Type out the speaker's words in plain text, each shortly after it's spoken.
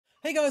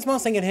Hey guys,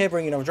 Marsinger here,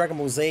 bringing you a Dragon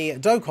Ball Z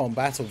Dokkan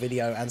battle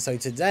video, and so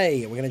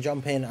today we're going to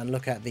jump in and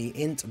look at the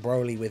INT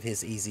Broly with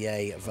his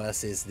EZA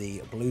versus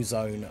the Blue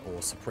Zone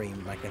or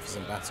Supreme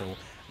Magnificent Battle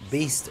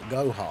Beast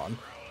Gohan.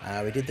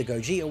 We did the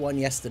Gogeta one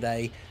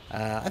yesterday.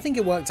 I think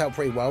it worked out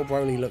pretty well.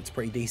 Broly looked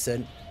pretty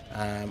decent.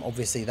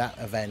 Obviously that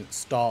event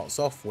starts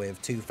off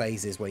with two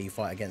phases where you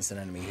fight against an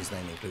enemy whose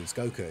name includes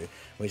Goku,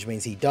 which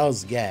means he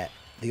does get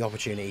the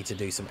opportunity to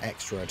do some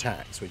extra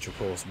attacks, which of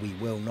course we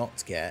will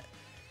not get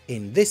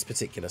in this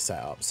particular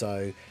setup.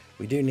 So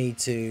we do need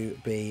to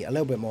be a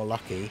little bit more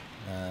lucky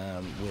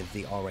with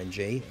the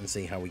RNG and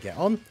see how we get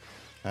on.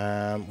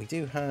 We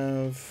do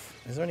have...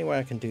 Is there any way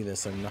I can do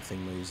this so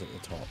nothing moves at the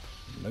top?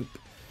 Nope.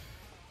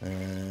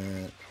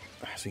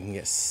 So we can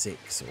get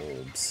 6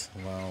 orbs.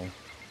 Well,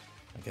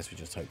 I guess we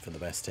just hope for the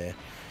best here.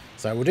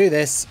 So we'll do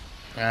this,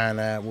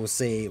 and we'll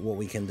see what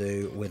we can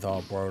do with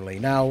our Broly.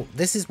 Now,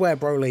 this is where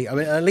Broly... I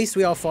mean, at least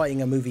we are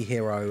fighting a movie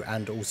hero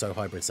and also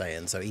Hybrid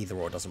Saiyan, so either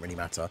or doesn't really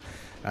matter.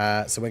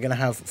 So we're going to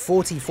have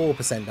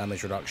 44%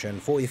 damage reduction,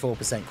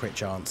 44% crit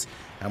chance,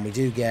 and we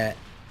do get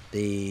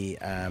the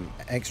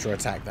extra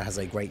attack that has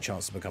a great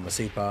chance to become a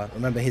super.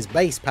 Remember, his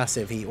base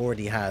passive, he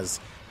already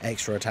has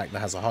extra attack that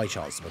has a high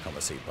chance to become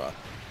a super.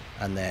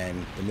 And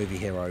then the movie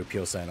hero,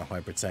 Pure Saiyan or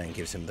Hybrid Saiyan,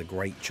 gives him the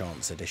great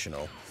chance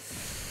additional.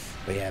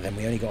 But yeah, then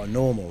we only got a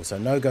normal, so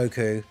no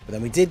Goku. But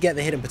then we did get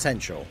the hidden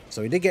potential.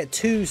 So we did get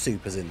 2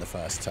 supers in the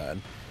first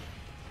turn.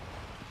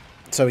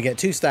 So we get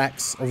 2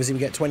 stacks. Obviously, we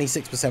get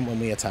 26% when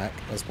we attack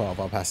as part of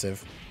our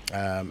passive.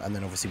 And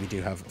then obviously we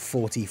do have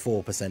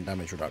 44%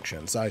 damage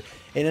reduction. So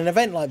in an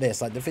event like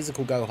this, like the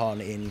physical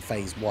Gohan in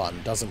phase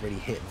 1 doesn't really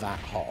hit that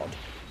hard.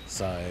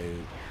 So,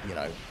 you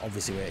know,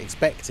 obviously we're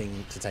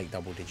expecting to take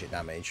double-digit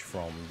damage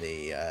from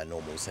the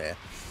normals here.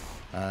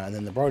 And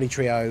then the Broly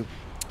trio...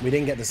 We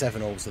didn't get the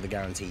 7 orbs for the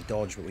guaranteed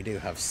dodge, but we do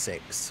have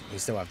 6. We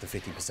still have the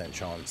 50%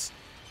 chance.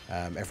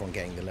 Everyone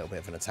getting a little bit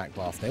of an attack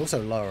buff. They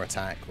also lower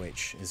attack,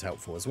 which is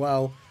helpful as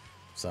well.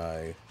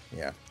 So,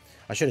 yeah.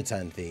 I should have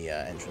turned the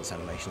entrance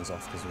animations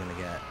off, because we're going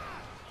to get...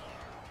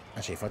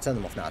 Actually, if I turn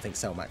them off now, I think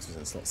Cell Max was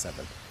in slot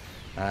 7.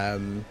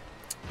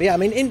 But yeah, I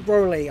mean, in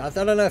Broly, I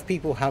don't know if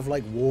people have,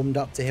 like, warmed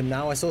up to him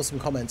now. I saw some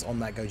comments on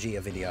that Gogeta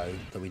video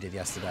that we did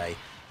yesterday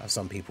of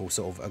some people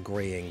sort of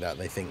agreeing that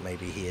they think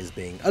maybe he is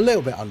being a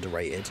little bit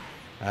underrated.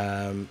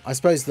 I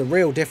suppose the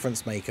real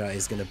difference maker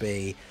is going to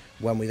be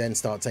when we then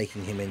start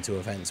taking him into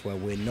events where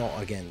we're not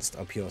against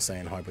a Pure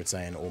Saiyan, Hybrid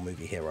Saiyan or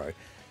movie hero.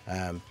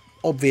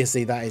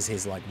 Obviously that is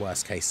his like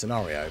worst case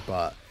scenario,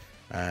 but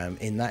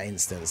in that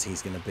instance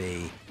he's going to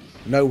be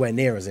nowhere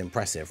near as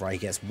impressive, right? He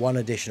gets 1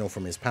 additional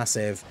from his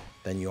passive,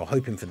 then you're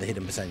hoping for the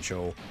hidden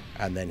potential,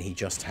 and then he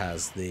just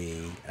has the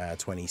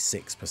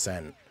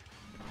 26%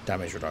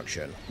 damage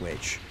reduction,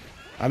 which...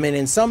 I mean,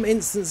 in some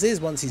instances,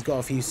 once he's got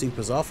a few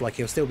supers off, like,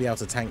 he'll still be able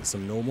to tank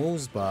some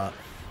normals, but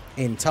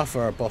in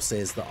tougher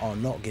bosses that are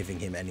not giving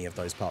him any of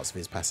those parts of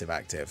his passive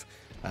active,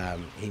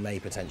 he may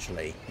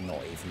potentially not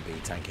even be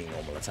tanking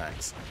normal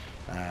attacks.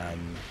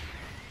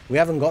 We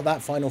haven't got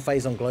that final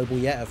phase on Global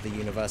yet of the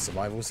Universe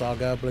Survival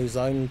Saga Blue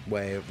Zone,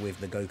 where with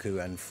the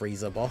Goku and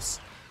Frieza boss.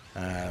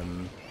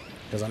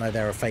 Because I know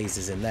there are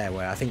phases in there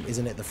where I think,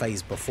 isn't it the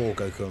phase before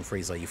Goku and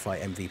Frieza you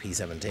fight MVP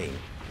 17?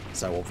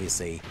 So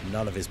obviously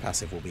none of his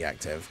passive will be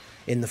active.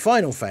 In the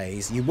final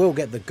phase, you will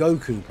get the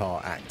Goku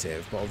part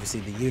active, but obviously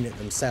the unit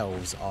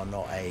themselves are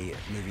not a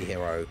movie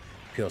hero,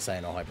 Pure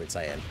Saiyan or Hybrid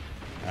Saiyan.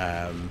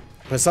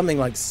 But something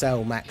like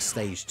Cell Max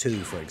Stage 2,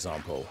 for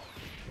example,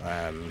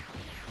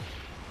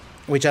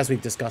 which as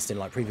we've discussed in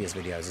like previous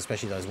videos,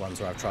 especially those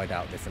ones where I've tried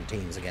out different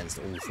teams against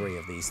all 3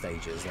 of these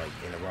stages like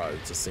in a row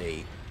to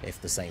see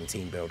if the same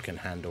team build can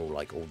handle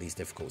like all these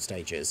difficult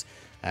stages.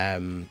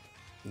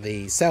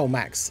 The Cell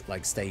Max,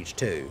 like, Stage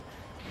 2,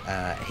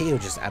 he'll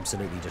just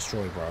absolutely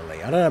destroy Broly.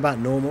 I don't know about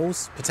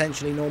normals.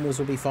 Potentially normals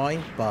will be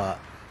fine, but,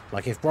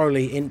 like, if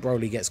INT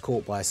Broly gets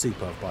caught by a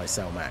super by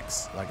Cell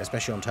Max, like,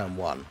 especially on turn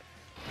 1,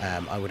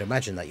 I would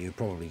imagine that you'd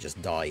probably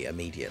just die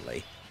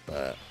immediately.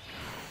 But,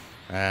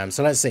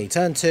 so let's see.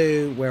 Turn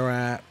 2, we're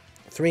at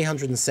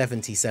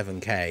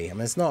 377k. I mean,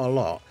 it's not a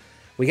lot.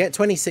 We get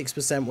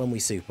 26% when we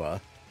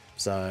super,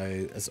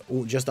 so it's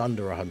just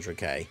under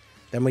 100k.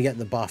 Then we get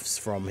the buffs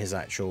from his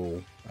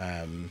actual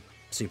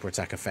super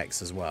attack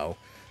effects as well.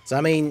 So,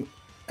 I mean,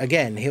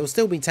 again, he'll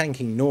still be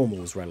tanking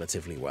normals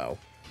relatively well.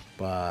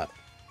 But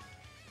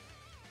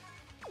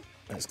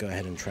let's go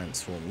ahead and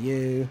transform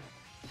you.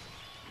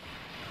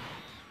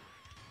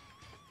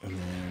 And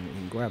then we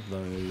can grab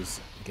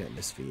those, get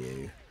this for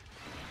you.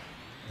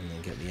 And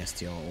then get the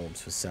STR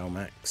orbs for Cell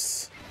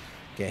Max.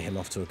 Get him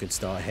off to a good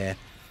start here.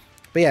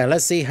 But yeah,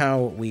 let's see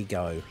how we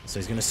go. So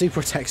he's going to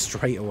super attack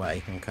straight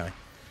away. Okay.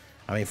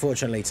 I mean,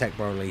 fortunately, Tech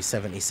Broly,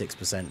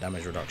 76%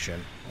 damage reduction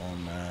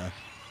on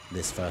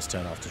this first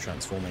turn after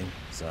transforming.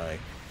 So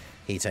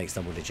he takes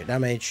double-digit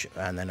damage.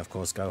 And then, of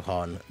course,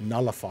 Gohan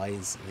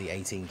nullifies the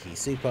 18-key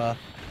super,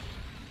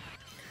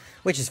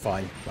 which is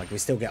fine. Like, we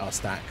still get our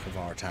stack of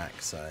our attack,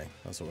 so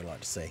that's what we like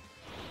to see.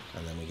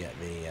 And then we get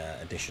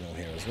the additional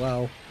here as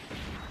well.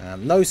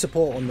 No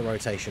support on the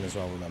rotation as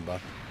well, remember.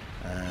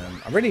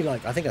 I really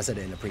like, I think I said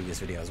it in the previous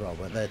video as well,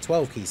 but the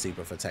 12 key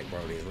super for Tech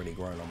Broly has really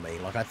grown on me.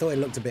 Like, I thought it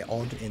looked a bit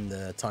odd in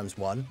the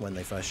 ×1 when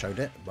they first showed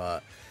it,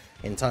 but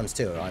in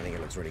 ×2 I think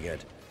it looks really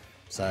good.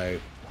 So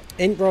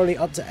Int Broly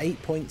up to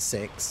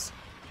 8.6,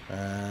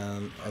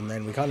 and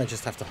then we kind of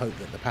just have to hope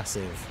that the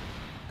passive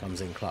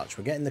comes in clutch.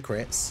 We're getting the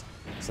crits,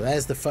 so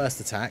there's the first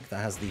attack that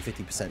has the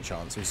 50%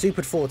 chance. We've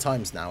supered 4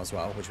 times now as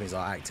well, which means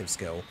our active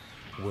skill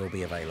will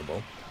be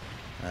available.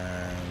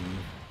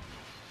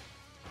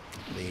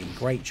 The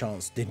great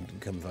chance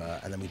didn't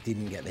convert, and then we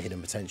didn't get the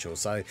hidden potential.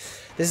 So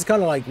this is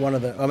kind of like one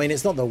of the, I mean,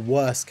 it's not the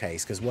worst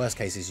case, because worst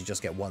case is you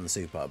just get 1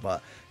 super,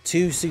 but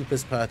 2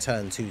 supers per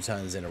turn, 2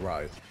 turns in a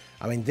row.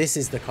 I mean, this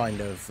is the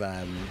kind of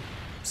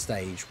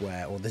stage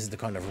where, or this is the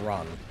kind of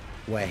run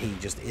where he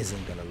just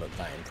isn't going to look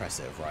that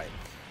impressive, right?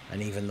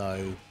 And even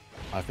though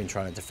I've been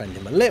trying to defend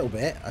him a little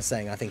bit, I'm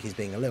saying I think he's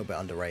being a little bit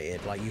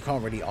underrated. Like, you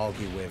can't really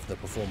argue with the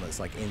performance.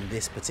 Like, in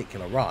this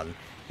particular run,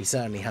 he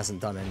certainly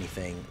hasn't done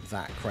anything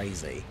that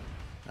crazy.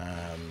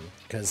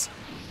 Because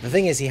the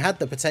thing is, he had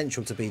the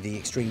potential to be the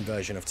extreme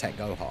version of Tech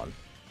Gohan.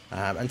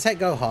 And Tech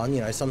Gohan,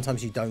 you know,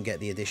 sometimes you don't get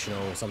the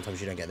additional, sometimes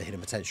you don't get the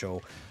hidden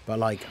potential. But,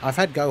 like, I've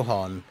had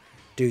Gohan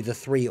do the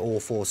 3 or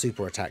 4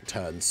 super attack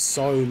turns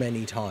so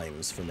many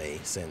times for me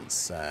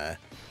since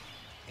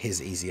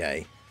his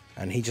EZA.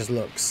 And he just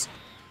looks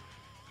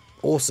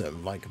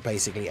awesome, like,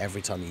 basically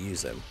every time you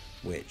use him.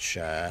 Which,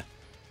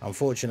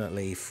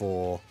 unfortunately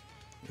for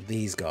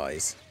these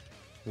guys,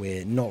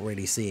 we're not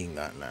really seeing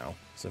that now.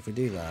 So if we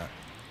do that,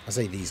 I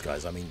say these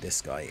guys, I mean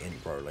this guy in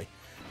Broly.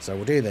 So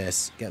we'll do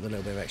this, get the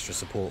little bit of extra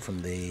support from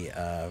the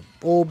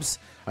orbs.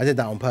 I did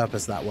that on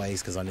purpose that way,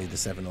 because I knew the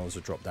 7 orbs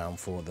would drop down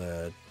for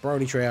the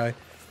Broly trio.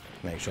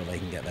 Make sure they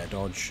can get their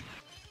dodge.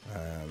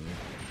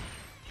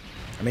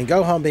 I mean,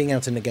 Gohan being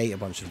able to negate a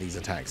bunch of these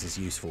attacks is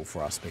useful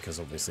for us, because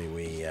obviously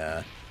we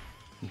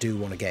do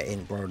want to get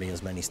Int Broly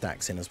as many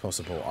stacks in as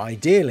possible.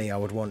 Ideally, I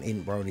would want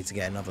Int Broly to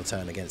get another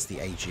turn against the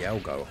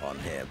AGL Gohan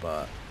here,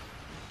 but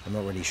I'm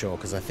not really sure,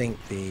 because I think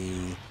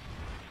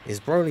is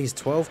Broly's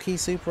 12 key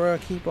super a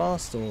key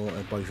blast, or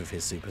are both of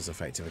his supers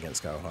effective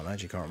against Gohan? I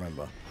actually can't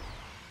remember.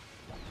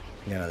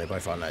 Yeah, no, they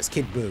both are nice.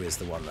 Kid Buu is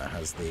the one that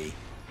has the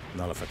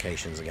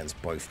nullifications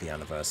against both the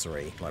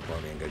anniversary, like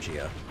Broly and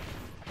Gogeta.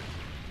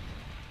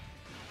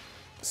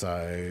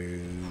 So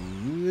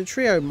the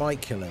trio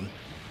might kill him.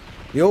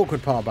 The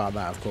awkward part about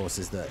that, of course,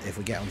 is that if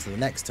we get onto the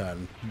next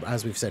turn,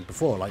 as we've said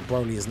before, like,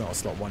 Broly is not a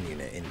slot 1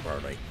 unit in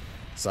Broly.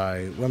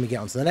 So when we get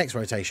onto the next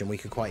rotation, we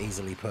could quite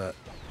easily put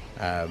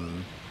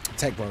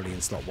Tech Broly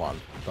in slot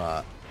 1,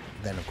 but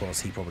then of course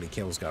he probably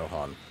kills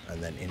Gohan,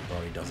 and then Int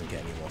Broly doesn't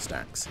get any more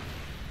stacks.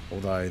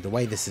 Although the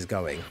way this is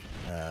going,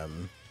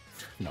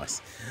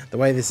 nice. The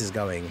way this is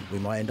going, we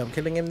might end up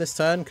killing him this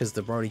turn, because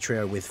the Broly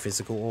trio with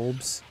physical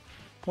orbs,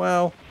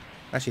 well,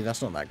 actually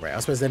that's not that great. I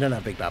suppose they don't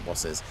have big bad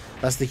bosses.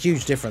 That's the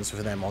huge difference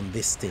for them on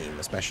this team,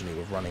 especially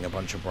with running a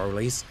bunch of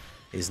Brolys,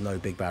 is no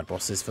big bad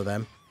bosses for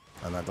them.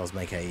 And that does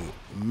make a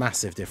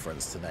massive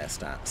difference to their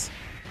stats.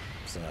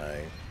 So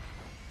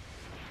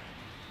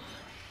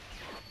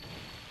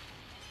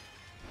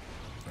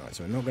alright,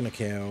 so we're not going to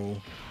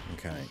kill.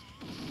 Okay.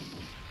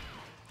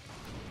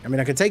 I mean,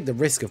 I could take the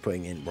risk of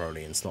putting Int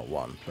Broly in slot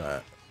 1,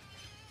 but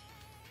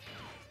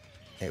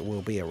it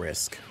will be a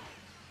risk.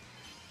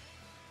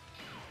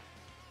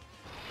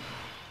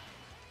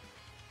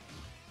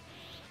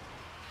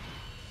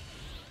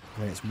 I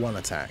mean, it's 1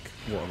 attack.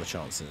 What are the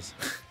chances?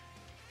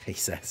 He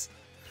says.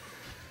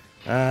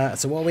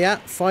 So what are we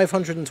at?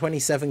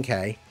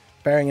 527k.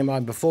 Bearing in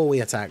mind, before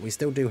we attack, we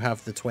still do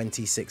have the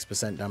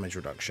 26% damage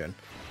reduction.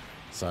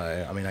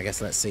 So, I mean, I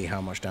guess let's see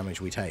how much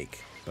damage we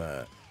take.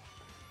 But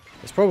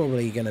it's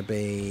probably going to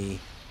be...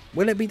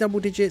 Will it be double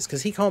digits?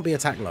 Because he can't be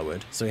attack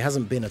lowered. So he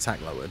hasn't been attack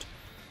lowered.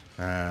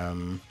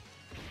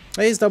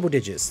 It is double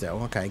digits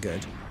still. Okay,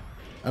 good.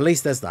 At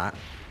least there's that.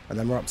 And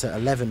then we're up to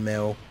 11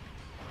 mil.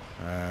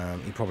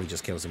 He probably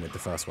just kills him with the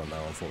first one,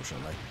 though,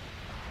 unfortunately.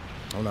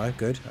 Oh, no.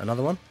 Good.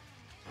 Another one.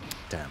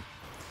 Damn.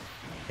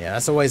 Yeah,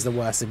 that's always the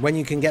worst. When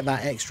you can get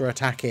that extra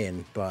attack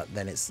in, but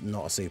then it's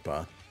not a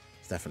super.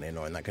 It's definitely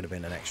annoying. That could have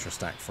been an extra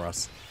stack for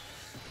us.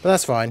 But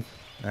that's fine.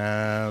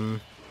 Right,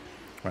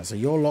 so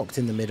you're locked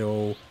in the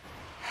middle.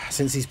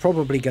 Since he's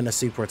probably going to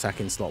super attack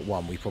in slot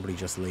 1, we probably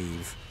just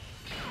leave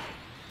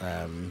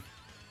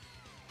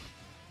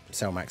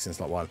Cell Max in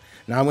slot 1.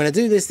 Now, I'm going to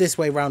do this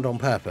way round on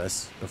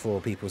purpose before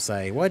people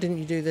say, why didn't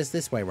you do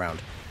this way round?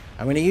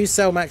 I'm going to use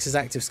Cell Max's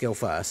active skill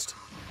first,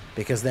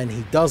 because then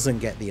he doesn't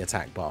get the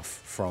attack buff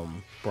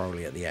from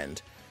Broly at the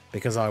end,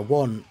 because I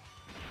want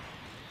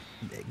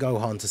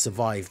Gohan to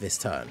survive this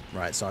turn,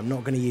 right? So I'm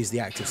not going to use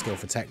the active skill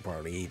for Tech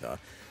Broly either,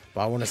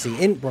 but I want to see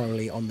Int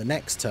Broly on the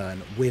next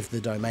turn with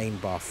the domain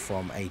buff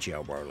from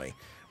AGL Broly.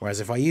 Whereas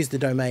if I use the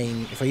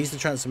domain, if I use the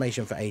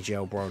transformation for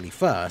AGL Broly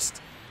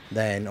first,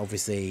 then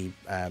obviously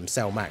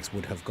Cell Max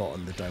would have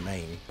gotten the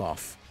domain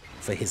buff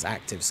for his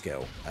active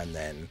skill and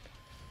then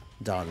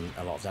done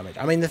a lot of damage.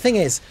 I mean, the thing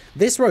is,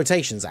 this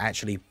rotation's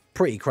actually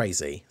pretty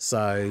crazy.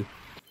 So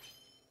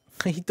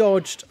he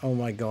dodged. Oh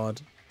my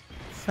god.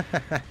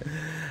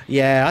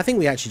 Yeah, I think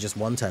we actually just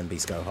one-turn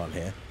Beast Gohan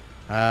here.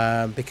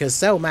 Because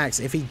Cell Max,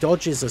 if he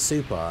dodges a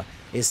super,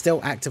 it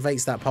still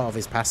activates that part of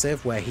his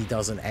passive where he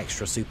does an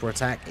extra super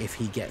attack if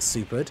he gets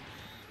supered.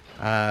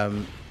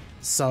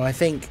 So I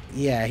think,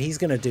 yeah, he's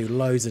going to do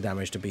loads of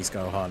damage to Beast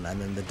Gohan,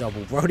 and then the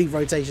double Broly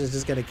rotation is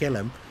just going to kill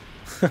him.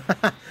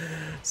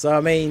 So,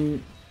 I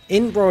mean,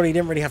 INT Broly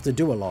didn't really have to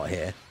do a lot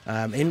here.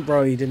 INT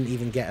Broly didn't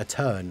even get a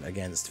turn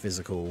against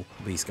physical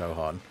Beast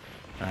Gohan.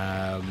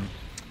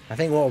 I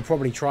think what we'll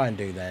probably try and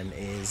do then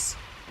is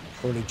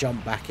probably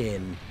jump back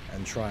in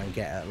and try and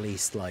get at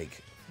least,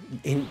 like,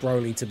 INT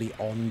Broly to be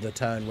on the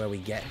turn where we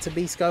get to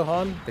Beast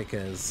Gohan,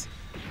 because,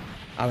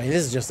 I mean,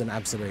 this is just an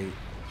absolute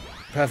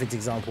perfect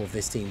example of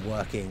this team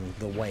working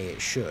the way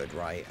it should,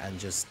 right? And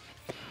just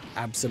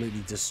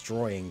absolutely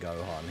destroying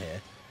Gohan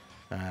here.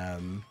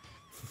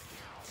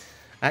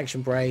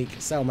 Action break,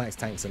 Cell Max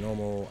tanks are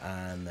normal,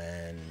 and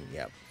then,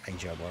 yep,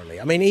 AGL Broly.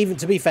 I mean, even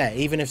to be fair,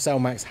 even if Cell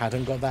Max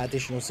hadn't got that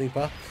additional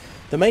super,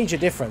 the major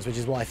difference, which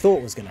is what I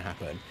thought was going to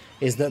happen,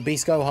 is that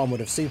Beast Gohan would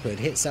have supered,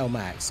 hit Cell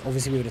Max.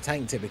 Obviously, we would have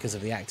tanked it because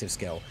of the active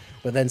skill,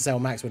 but then Cell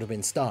Max would have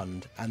been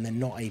stunned and then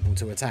not able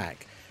to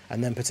attack.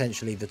 And then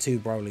potentially the two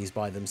Brolys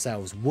by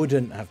themselves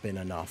wouldn't have been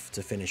enough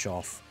to finish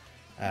off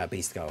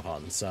Beast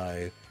Gohan.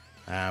 So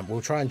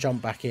we'll try and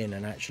jump back in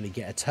and actually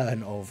get a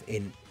turn of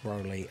INT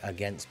Broly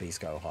against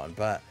Beast Gohan.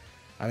 But,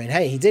 I mean,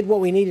 hey, he did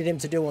what we needed him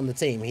to do on the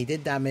team. He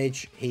did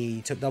damage,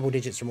 he took double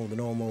digits from all the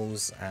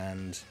normals,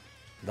 and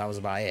that was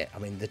about it. I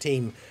mean, the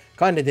team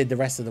kind of did the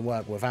rest of the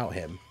work without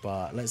him.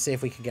 But let's see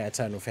if we can get a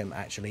turn of him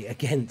actually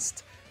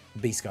against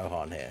Beast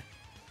Gohan here.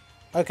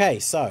 Okay,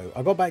 so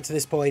I got back to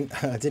this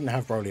point. I didn't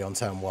have Broly on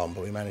turn 1,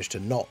 but we managed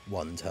to not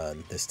one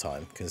turn this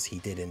time because he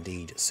did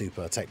indeed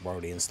super tech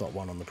Broly in slot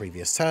 1 on the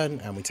previous turn,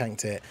 and we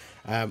tanked it.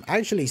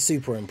 Actually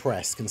super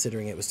impressed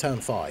considering it was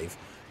turn 5.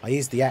 I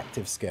used the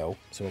active skill,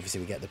 so obviously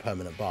we get the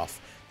permanent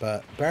buff,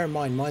 but bear in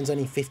mind mine's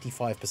only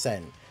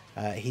 55%.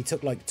 He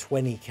took like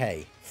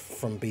 20k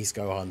from Beast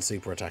Gohan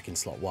super attack in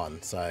slot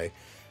 1, so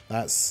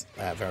that's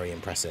very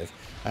impressive.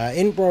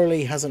 INT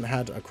Broly hasn't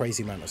had a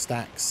crazy amount of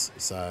stacks,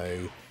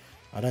 so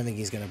I don't think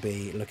he's going to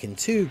be looking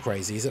too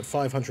crazy. He's at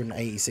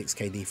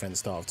 586k defense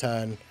start of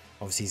turn.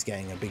 Obviously, he's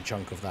getting a big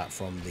chunk of that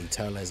from the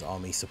Turles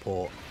army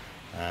support.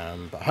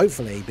 But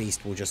hopefully,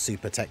 Beast will just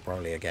super tech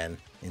Broly again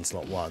in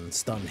slot 1,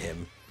 stun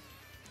him,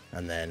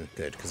 and then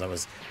good. Because I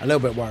was a little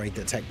bit worried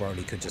that tech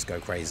Broly could just go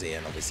crazy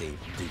and obviously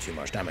do too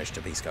much damage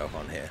to Beast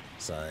Gohan here.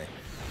 So,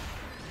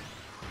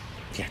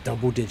 yeah,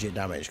 double-digit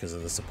damage because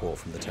of the support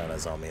from the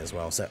Turles army as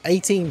well. So,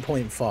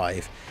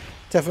 18.5,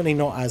 definitely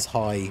not as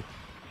high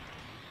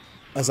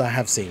as I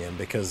have seen him,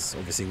 because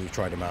obviously we've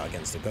tried him out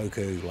against the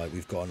Goku. Like,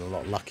 we've gotten a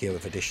lot luckier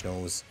with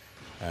additionals.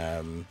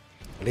 At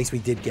least we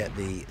did get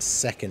the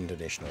second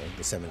additional,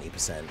 the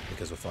 70%,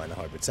 because we're flying a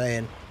Hybrid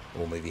Saiyan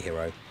or Movie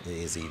Hero. It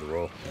is either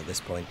or at this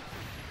point.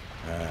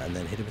 And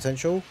then hidden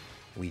potential,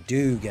 we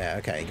do get,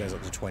 okay, it goes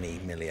up to 20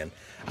 million.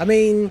 I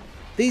mean,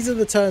 these are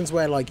the turns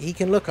where, like, he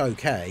can look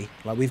okay.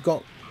 Like, we've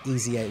got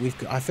easy A,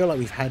 I feel like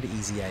we've had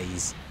easy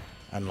A's.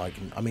 And, like,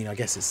 I mean, I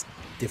guess it's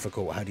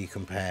difficult. How do you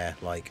compare,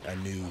 like, a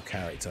new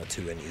character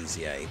to an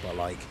easy A? But,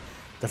 like,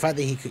 the fact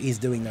that he's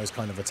doing those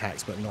kind of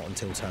attacks, but not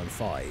until turn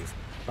 5,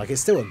 like,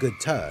 it's still a good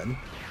turn.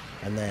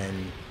 And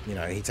then, you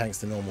know, he tanks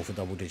the normal for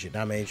double-digit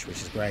damage,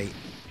 which is great.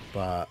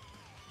 But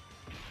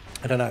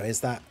I don't know,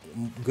 is that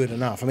good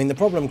enough? I mean, the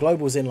problem,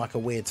 Global's in, like, a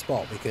weird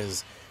spot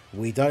because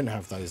we don't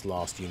have those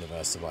last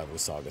Universe Survival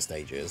Saga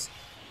stages.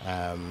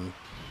 And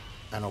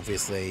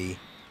obviously,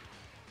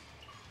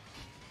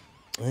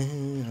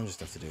 I'll just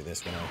have to do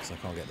this one now because I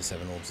can't get the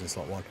 7 orbs in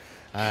slot 1.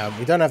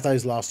 We don't have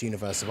those last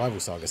Universe Survival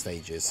Saga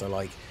stages, so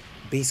like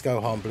Beast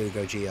Gohan, Blue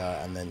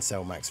Gogeta, and then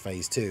Cell Max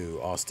Phase 2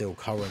 are still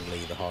currently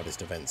the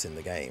hardest events in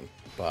the game.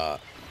 But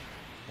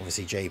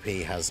obviously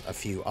JP has a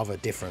few other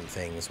different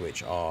things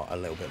which are a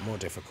little bit more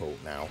difficult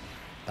now.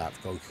 That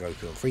Goku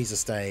and Frieza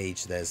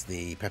stage, there's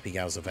the Peppy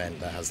Gals event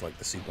that has like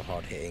the super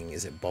hard hitting,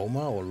 is it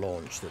Bulma or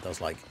Launch, that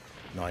does like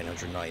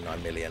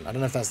 999 million. I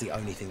don't know if that's the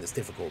only thing that's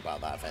difficult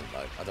about that event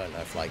though. I don't know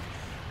if like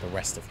the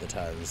rest of the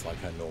turns, like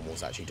her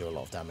normals, actually do a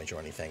lot of damage or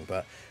anything.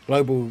 But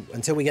Global,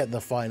 until we get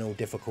the final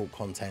difficult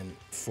content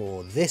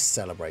for this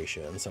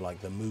celebration, so like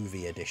the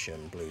movie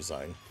edition Blue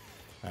Zone,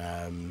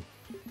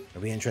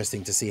 it'll be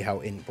interesting to see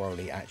how INT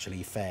Broly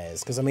actually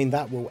fares. Because I mean,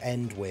 that will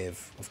end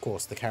with, of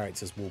course, the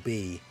characters will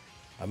be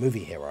a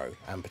movie hero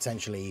and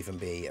potentially even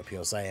be a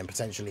Pure Saiyan,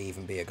 potentially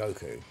even be a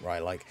Goku,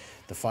 right? Like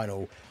the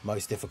final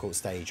most difficult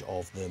stage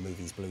of the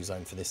movie's Blue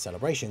Zone for this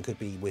celebration could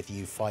be with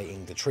you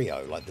fighting the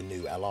trio, like the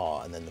new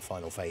LR, and then the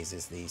final phase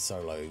is the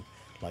solo,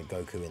 like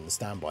Goku in the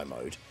standby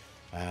mode.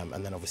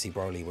 And then obviously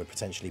Broly would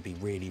potentially be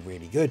really,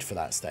 really good for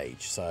that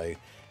stage. So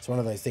it's one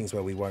of those things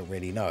where we won't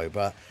really know.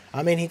 But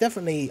I mean, he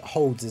definitely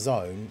holds his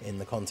own in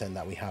the content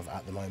that we have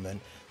at the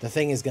moment. The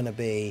thing is going to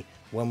be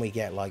when we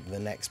get like the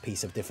next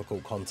piece of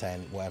difficult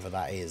content, whatever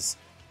that is,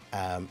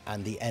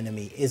 and the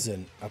enemy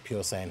isn't a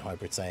Pure Saiyan,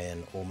 Hybrid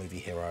Saiyan, or movie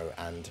hero,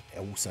 and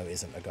also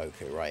isn't a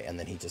Goku, right? And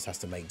then he just has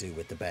to make do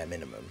with the bare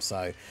minimum.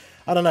 So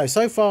I don't know.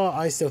 So far,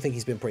 I still think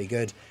he's been pretty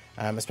good.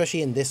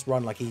 Especially in this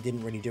run, like he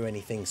didn't really do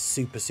anything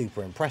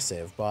super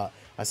impressive, but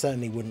I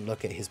certainly wouldn't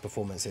look at his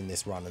performance in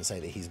this run and say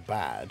that he's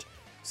bad.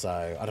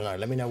 So, I don't know,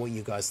 let me know what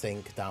you guys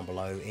think down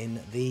below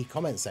in the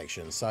comment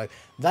section. So,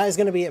 that is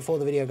going to be it for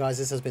the video, guys.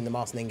 This has been the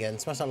Master Ningen.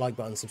 Smash that like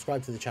button,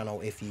 subscribe to the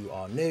channel if you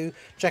are new.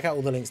 Check out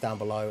all the links down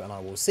below, and I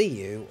will see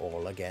you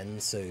all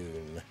again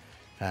soon.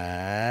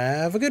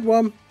 Have a good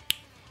one.